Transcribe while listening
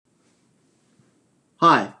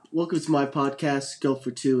Hi, welcome to my podcast, Go for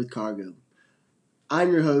Two with Cargo.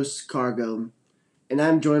 I'm your host, Cargo, and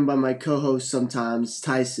I'm joined by my co host sometimes,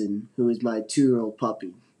 Tyson, who is my 2-year-old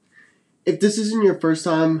puppy. If this isn't your first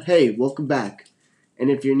time, hey, welcome back. And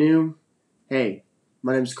if you're new, hey,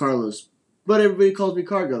 my name's Carlos, but everybody calls me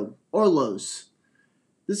Cargo, or Los.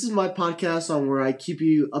 This is my podcast on where I keep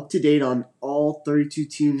you up to date on all 32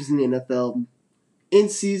 teams in the NFL, in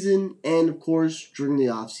season, and of course, during the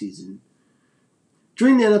off season.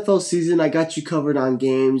 During the NFL season, I got you covered on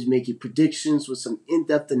games, making predictions with some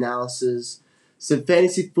in-depth analysis, some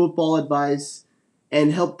fantasy football advice,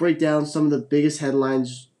 and help break down some of the biggest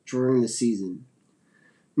headlines during the season.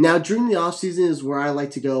 Now, during the offseason is where I like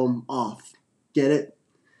to go off. Get it?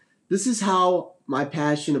 This is how my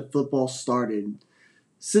passion of football started.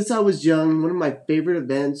 Since I was young, one of my favorite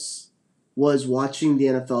events was watching the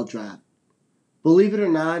NFL draft. Believe it or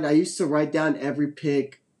not, I used to write down every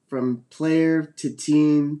pick from player to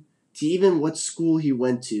team to even what school he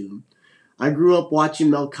went to. I grew up watching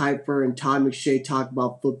Mel Kiper and Todd McShay talk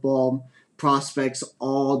about football prospects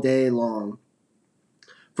all day long.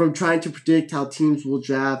 From trying to predict how teams will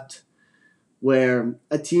draft, where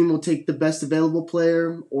a team will take the best available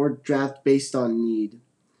player or draft based on need.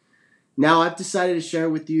 Now I've decided to share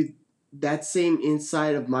with you that same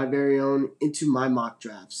insight of my very own into my mock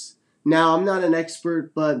drafts. Now, I'm not an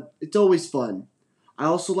expert, but it's always fun. I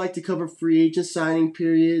also like to cover free agent signing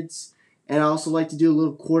periods, and I also like to do a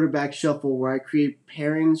little quarterback shuffle where I create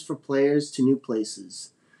pairings for players to new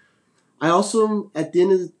places. I also, at the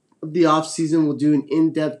end of the offseason, will do an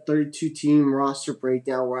in-depth 32-team roster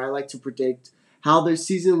breakdown where I like to predict how their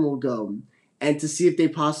season will go and to see if they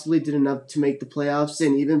possibly did enough to make the playoffs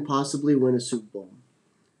and even possibly win a Super Bowl.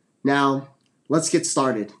 Now, let's get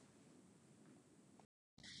started.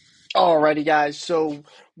 Alrighty, guys. So,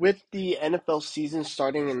 with the NFL season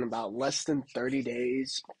starting in about less than 30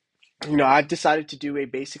 days, I've decided to do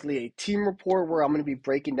basically a team report where I'm going to be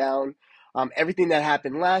breaking down everything that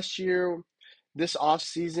happened last year, this off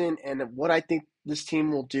season, and what I think this team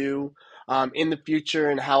will do in the future,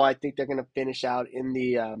 and how I think they're going to finish out in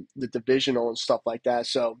the divisional and stuff like that.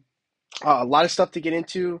 So, a lot of stuff to get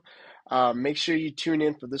into. Make sure you tune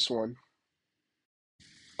in for this one.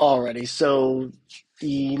 Alrighty, so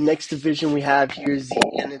the next division we have here is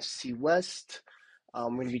the NFC West. We're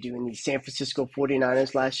going to be doing the San Francisco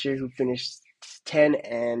 49ers last year, who finished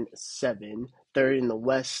 10-7, third in the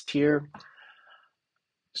West here.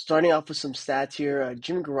 Starting off with some stats here,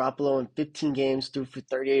 Jimmy Garoppolo in 15 games threw for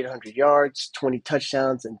 3,800 yards, 20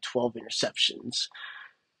 touchdowns, and 12 interceptions.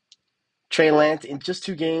 Trey Lance in just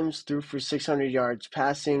 2 games threw for 600 yards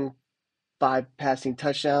passing, 5 passing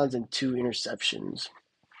touchdowns, and 2 interceptions.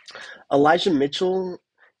 Elijah Mitchell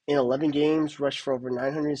in 11 games rushed for over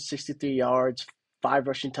 963 yards, 5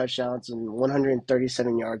 rushing touchdowns, and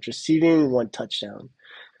 137 yards receiving, 1 touchdown.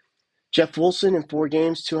 Jeff Wilson in 4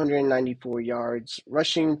 games, 294 yards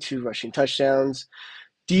rushing, 2 rushing touchdowns.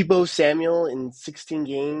 Deebo Samuel in 16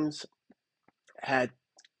 games had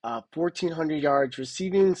 1,400 yards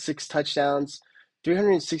receiving, 6 touchdowns,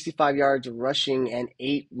 365 yards rushing, and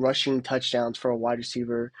 8 rushing touchdowns for a wide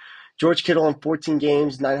receiver. George Kittle in 14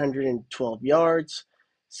 games, 912 yards,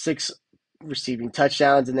 6 receiving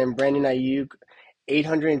touchdowns, and then Brandon Ayuk,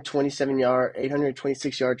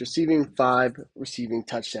 826 yards receiving, 5 receiving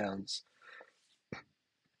touchdowns.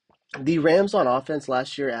 The Rams on offense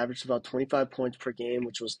last year averaged about 25 points per game,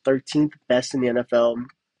 which was 13th best in the NFL.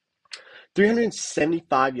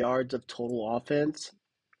 375 yards of total offense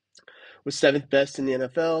was 7th best in the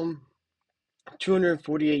NFL.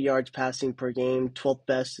 248 yards passing per game, 12th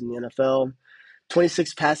best in the NFL.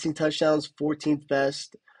 26 passing touchdowns, 14th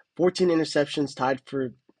best. 14 interceptions, tied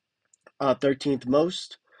for 13th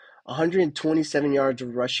most. 127 yards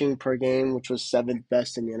of rushing per game, which was 7th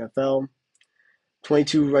best in the NFL.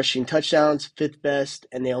 22 rushing touchdowns, 5th best,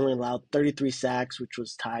 and they only allowed 33 sacks, which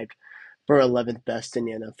was tied for 11th best in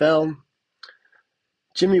the NFL.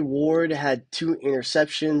 Jimmy Ward had 2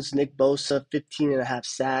 interceptions. Nick Bosa, 15.5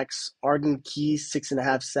 sacks. Arden Key,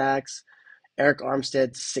 6.5 sacks. Eric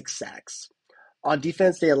Armstead, 6 sacks. On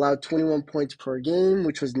defense, they allowed 21 points per game,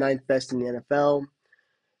 which was 9th best in the NFL.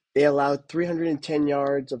 They allowed 310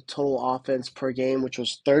 yards of total offense per game, which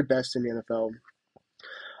was 3rd best in the NFL.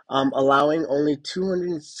 Allowing only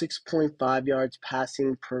 206.5 yards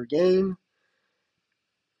passing per game,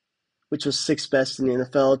 which was 6th best in the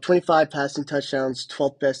NFL. 25 passing touchdowns,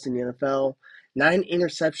 12th best in the NFL. 9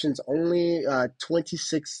 interceptions, only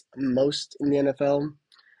 26 most in the NFL.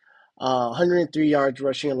 103 yards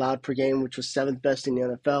rushing allowed per game, which was 7th best in the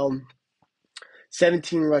NFL.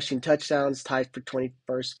 17 rushing touchdowns, tied for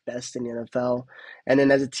 21st best in the NFL. And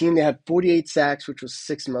then as a team, they had 48 sacks, which was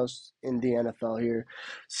sixth most in the NFL here.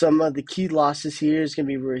 Some of the key losses here is going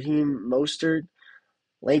to be Raheem Mostert,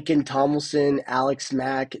 Lincoln Tomlinson, Alex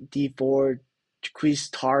Mack, D Ford, Jaquise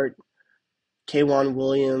Tart, K'Wan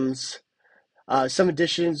Williams. Some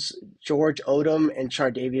additions: George Odom and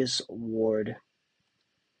Chardavius Ward.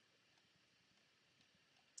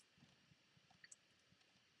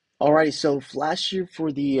 Alrighty, so last year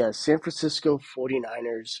for the San Francisco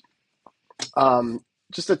 49ers,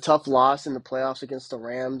 just a tough loss in the playoffs against the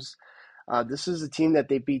Rams. This is a team that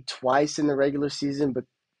they beat twice in the regular season, but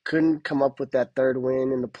couldn't come up with that third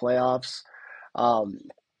win in the playoffs. Um,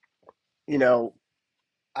 you know,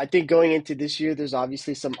 I think going into this year, there's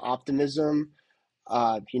obviously some optimism.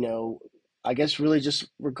 Uh, you know, I guess really just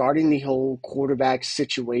regarding the whole quarterback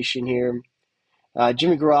situation here.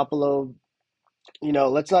 Jimmy Garoppolo,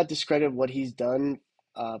 let's not discredit what he's done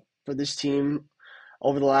for this team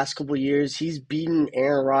over the last couple of years. He's beaten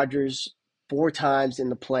Aaron Rodgers four times in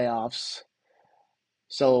the playoffs.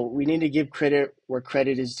 So we need to give credit where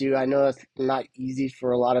credit is due. I know that's not easy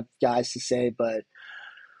for a lot of guys to say, but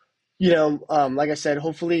like I said,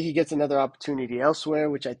 hopefully he gets another opportunity elsewhere,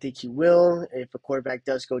 which I think he will if a quarterback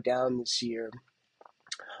does go down this year.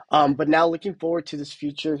 But now looking forward to this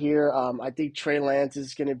future here, I think Trey Lance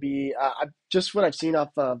is going to be just what I've seen off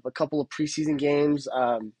of a couple of preseason games.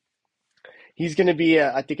 He's going to be,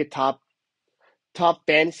 I think, a top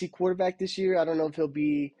fantasy quarterback this year. I don't know if he'll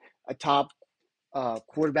be a top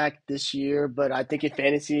quarterback this year, but I think in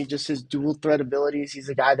fantasy, just his dual threat abilities, he's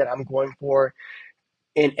a guy that I'm going for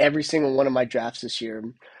in every single one of my drafts this year.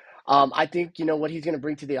 I think what he's going to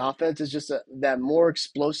bring to the offense is just that more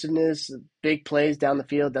explosiveness, big plays down the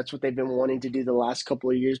field. That's what they've been wanting to do the last couple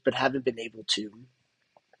of years, but haven't been able to.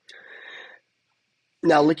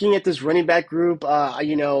 Now, looking at this running back group, I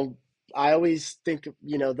always think,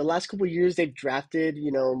 the last couple of years they've drafted,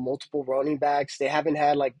 multiple running backs. They haven't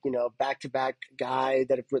had like, back-to-back guy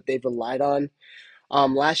that they've relied on.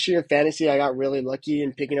 Last year in fantasy, I got really lucky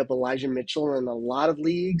in picking up Elijah Mitchell in a lot of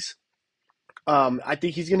leagues. I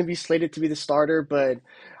think he's going to be slated to be the starter, but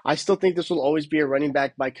I still think this will always be a running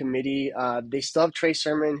back by committee. They still have Trey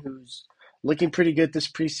Sermon, who's looking pretty good this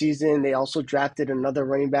preseason. They also drafted another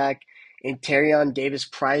running back in Terrion Davis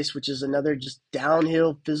Price, which is another just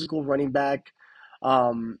downhill physical running back.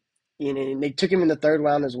 Um, and they took him in the third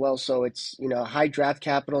round as well, so it's high draft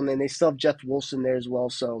capital, and then they still have Jeff Wilson there as well.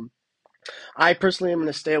 So I personally am going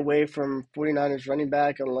to stay away from 49ers running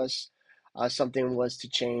back unless something was to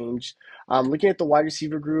change. Looking at the wide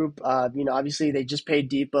receiver group, obviously they just paid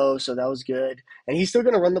Depot, so that was good. And he's still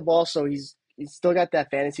going to run the ball, so he's still got that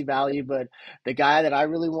fantasy value. But the guy that I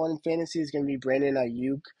really want in fantasy is going to be Brandon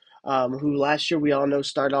Ayuk, who last year we all know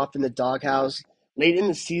started off in the doghouse. Late in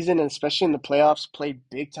the season, and especially in the playoffs, played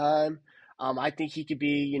big time. I think he could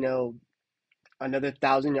be, another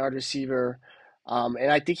 1,000-yard receiver.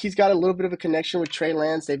 And I think he's got a little bit of a connection with Trey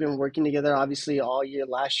Lance. They've been working together, obviously, all year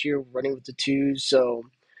last year, running with the twos. So,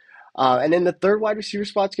 and then the third wide receiver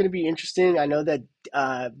spot's going to be interesting. I know that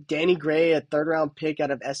Danny Gray, a third-round pick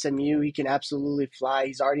out of SMU, he can absolutely fly.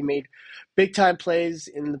 He's already made big-time plays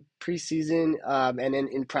in the preseason and then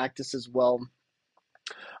in practice as well.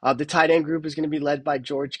 The tight end group is going to be led by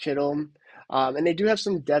George Kittle. And they do have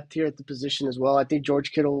some depth here at the position as well. I think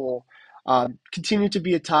George Kittle will continue to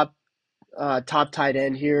be a top tight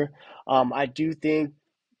end here. I do think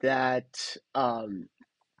that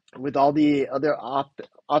with all the other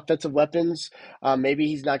offensive weapons, maybe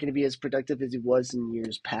he's not going to be as productive as he was in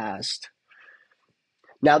years past.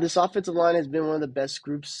 Now, this offensive line has been one of the best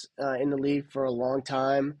groups in the league for a long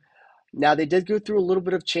time. Now, they did go through a little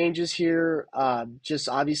bit of changes here. Just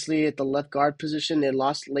obviously at the left guard position, they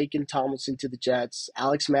lost Laken Tomlinson to the Jets.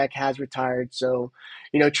 Alex Mack has retired. So,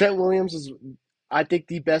 Trent Williams is, I think,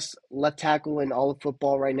 the best left tackle in all of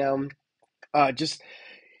football right now.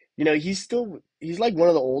 He's like one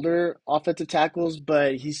of the older offensive tackles,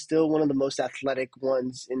 but he's still one of the most athletic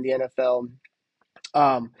ones in the NFL.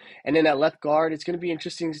 And then at left guard, it's going to be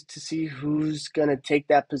interesting to see who's going to take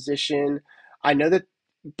that position. I know that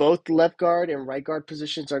both left guard and right guard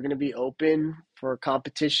positions are going to be open for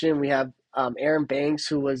competition. We have Aaron Banks,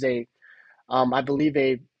 who was I believe,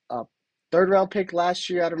 a third round pick last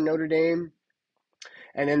year out of Notre Dame.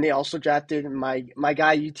 And then they also drafted my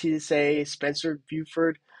guy UTSA, Spencer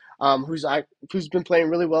Buford, who's been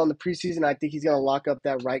playing really well in the preseason. I think he's going to lock up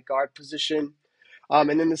that right guard position.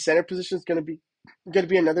 And then the center position is going to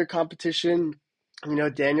be another competition.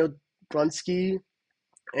 Daniel Brunski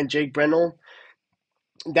and Jake Brennel.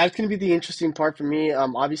 That's going to be the interesting part for me.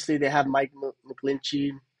 Obviously, they have Mike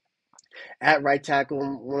McGlinchey at right tackle,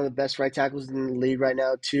 one of the best right tackles in the league right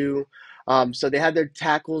now too. So they have their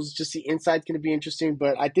tackles. Just the inside's going to be interesting,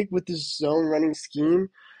 but I think with this zone running scheme,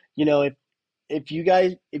 you know, if you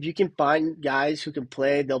can find guys who can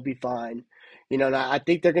play, they'll be fine. And I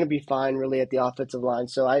think they're going to be fine really at the offensive line.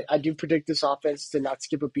 So I do predict this offense to not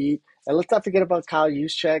skip a beat. And let's not forget about Kyle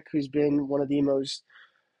Juszczyk, who's been one of the most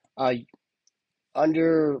uh,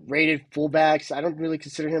 underrated fullbacks. I don't really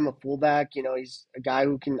consider him a fullback. He's a guy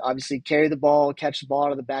who can obviously carry the ball, catch the ball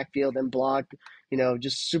out of the backfield, and block.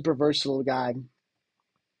 Just super versatile guy.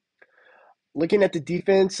 Looking at the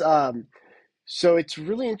defense, so it's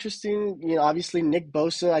really interesting. Obviously Nick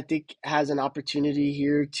Bosa, I think, has an opportunity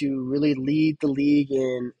here to really lead the league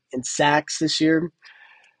in sacks this year.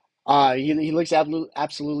 He looks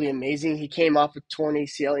absolutely amazing. He came off a torn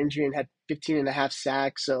ACL injury and had 15 and a half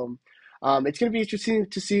sacks. So it's going to be interesting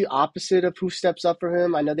to see opposite of who steps up for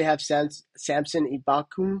him. I know they have Samson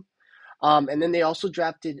Ibaka, and then they also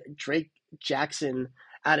drafted Drake Jackson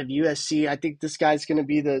out of USC. I think this guy's going to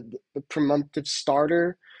be the presumptive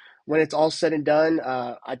starter when it's all said and done.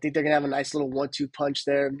 I think they're going to have a nice little 1-2 punch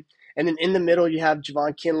there. And then in the middle, you have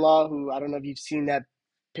Javon Kinlaw, who I don't know if you've seen that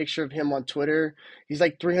picture of him on Twitter. He's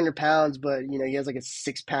like 300 pounds, but he has like a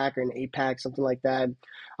 6-pack or an 8-pack, something like that.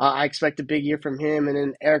 I expect a big year from him. And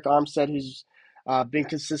then Eric Armstead, who's been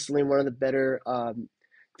consistently one of the better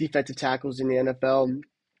defensive tackles in the NFL.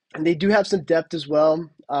 And they do have some depth as well.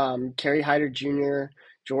 Kerry Hyder Jr.,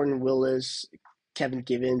 Jordan Willis, Kevin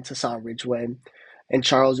Givens, Hassan Ridgeway, and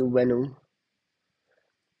Charles Uwenu.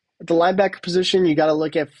 At the linebacker position, you got to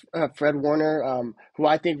look at Fred Warner, who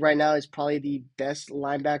I think right now is probably the best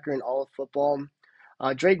linebacker in all of football.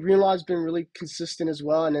 Drake Greenlaw has been really consistent as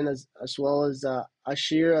well, and then as well as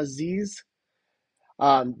Ashir Aziz.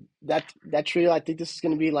 That trio, I think this is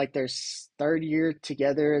going to be like their third year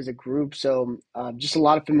together as a group, so just a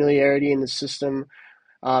lot of familiarity in the system,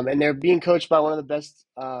 and they're being coached by one of the best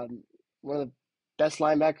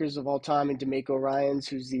linebackers of all time, in D'Amico Ryans,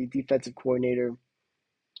 who's the defensive coordinator.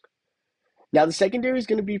 Now the secondary is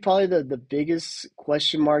going to be probably the biggest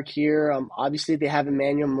question mark here. Obviously, they have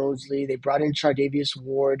Emmanuel Mosley. They brought in Chardavius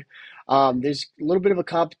Ward. There's a little bit of a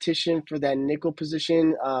competition for that nickel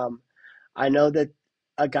position. I know that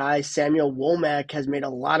a guy, Samuel Womack, has made a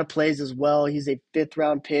lot of plays as well. He's a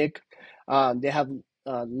fifth-round pick. They have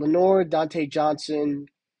Lenore, Dante Johnson.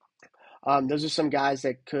 Those are some guys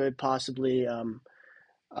that could possibly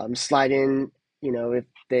slide in, if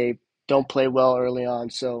they don't play well early on.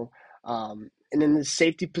 So, and in the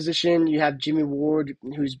safety position, you have Jimmy Ward,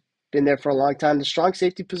 who's been there for a long time. The strong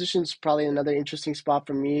safety position is probably another interesting spot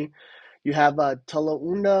for me. You have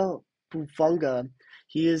Talauna Pufunga.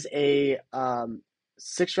 He is a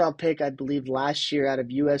 6th-round pick, I believe, last year out of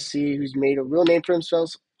USC, who's made a real name for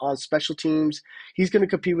himself on special teams. He's going to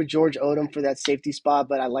compete with George Odom for that safety spot,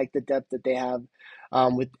 but I like the depth that they have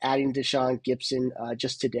with adding Deshaun Gibson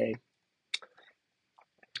just today.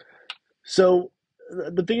 So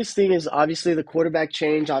the biggest thing is obviously the quarterback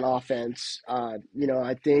change on offense. I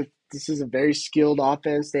think this is a very skilled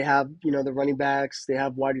offense. They have, the running backs, they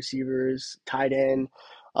have wide receivers, tight end,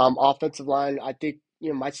 offensive line. I think,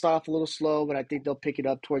 might start off a little slow, but I think they'll pick it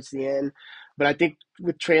up towards the end. But I think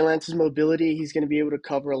with Trey Lance's mobility, he's going to be able to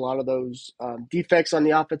cover a lot of those defects on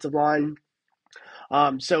the offensive line.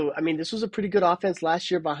 So, I mean, this was a pretty good offense last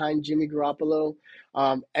year behind Jimmy Garoppolo.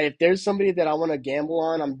 And if there's somebody that I want to gamble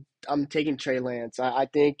on, I'm taking Trey Lance. I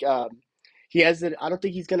think he has it. I don't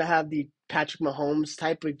think he's going to have the Patrick Mahomes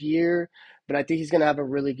type of year, but I think he's going to have a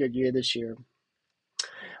really good year this year.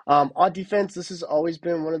 On defense, this has always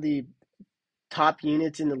been one of the top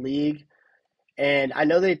units in the league. And I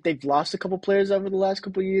know they've lost a couple players over the last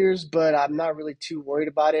couple of years, but I'm not really too worried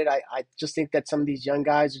about it. I just think that some of these young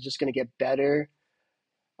guys are just going to get better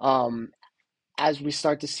um, as we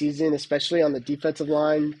start the season, especially on the defensive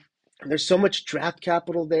line. There's so much draft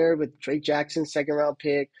capital there with Drake Jackson, 2nd-round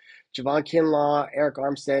pick, Javon Kinlaw, Eric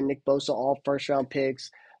Armstead, Nick Bosa, all 1st-round picks.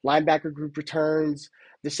 Linebacker group returns.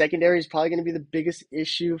 The secondary is probably going to be the biggest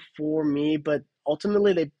issue for me, but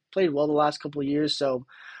ultimately they played well the last couple of years. So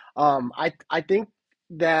I think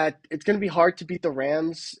that it's going to be hard to beat the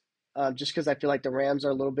Rams just because I feel like the Rams are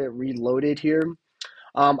a little bit reloaded here.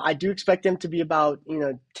 I do expect them to be about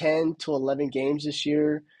 10 to 11 games this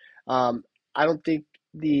year. I don't think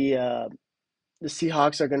the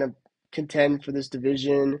Seahawks are going to contend for this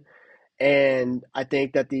division, and I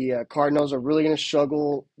think that the Cardinals are really going to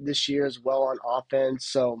struggle this year as well on offense.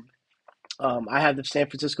 So I have the San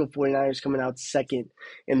Francisco 49ers coming out second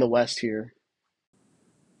in the West here.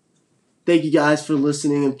 Thank you guys for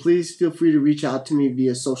listening, and please feel free to reach out to me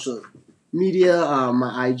via social media.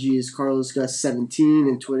 My IG is CarlosGus17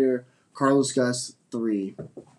 and Twitter Carlos Gus, 3.